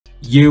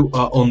You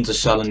are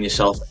underselling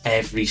yourself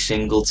every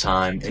single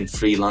time in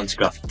freelance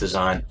graphic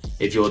design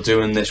if you're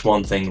doing this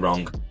one thing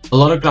wrong. A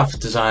lot of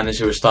graphic designers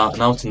who are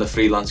starting out in the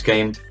freelance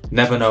game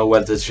never know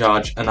whether to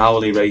charge an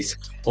hourly rate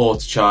or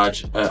to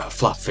charge a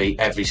flat fee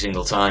every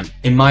single time.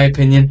 In my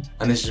opinion,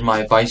 and this is my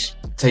advice,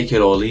 take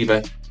it or leave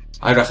it,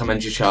 I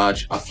recommend you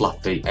charge a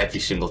flat fee every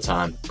single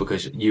time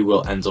because you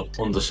will end up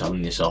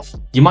underselling yourself.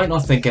 You might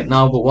not think it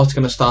now, but what's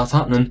going to start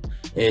happening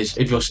is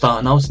if you're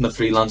starting out in the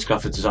freelance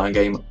graphic design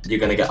game, you're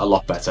going to get a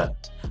lot better.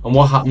 And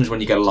what happens when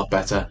you get a lot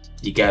better?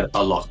 You get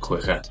a lot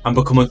quicker. And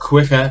becoming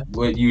quicker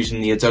with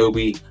using the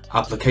Adobe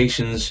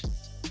applications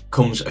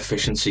comes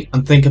efficiency.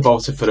 And think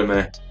about it for a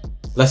minute.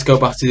 Let's go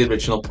back to the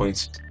original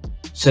point.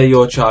 Say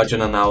you're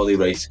charging an hourly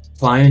rate.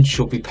 Clients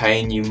should be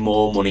paying you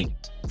more money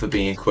for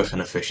being quick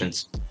and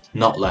efficient,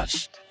 not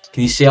less.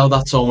 Can you see how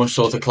that's almost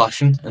sort of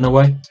clashing in a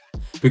way?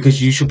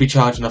 Because you should be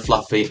charging a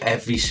flat fee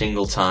every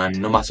single time,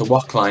 no matter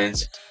what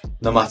client,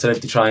 no matter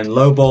if they try and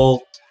lowball,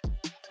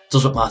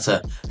 doesn't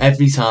matter.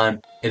 Every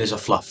time it is a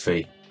flat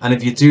fee. And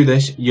if you do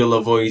this, you'll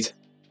avoid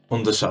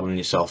underselling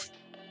yourself.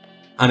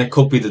 And it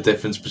could be the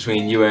difference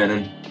between you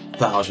earning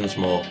thousands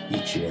more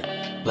each year.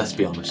 Let's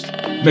be honest.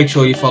 Make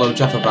sure you follow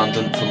Jaffa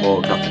Brandon for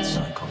more graphic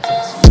design.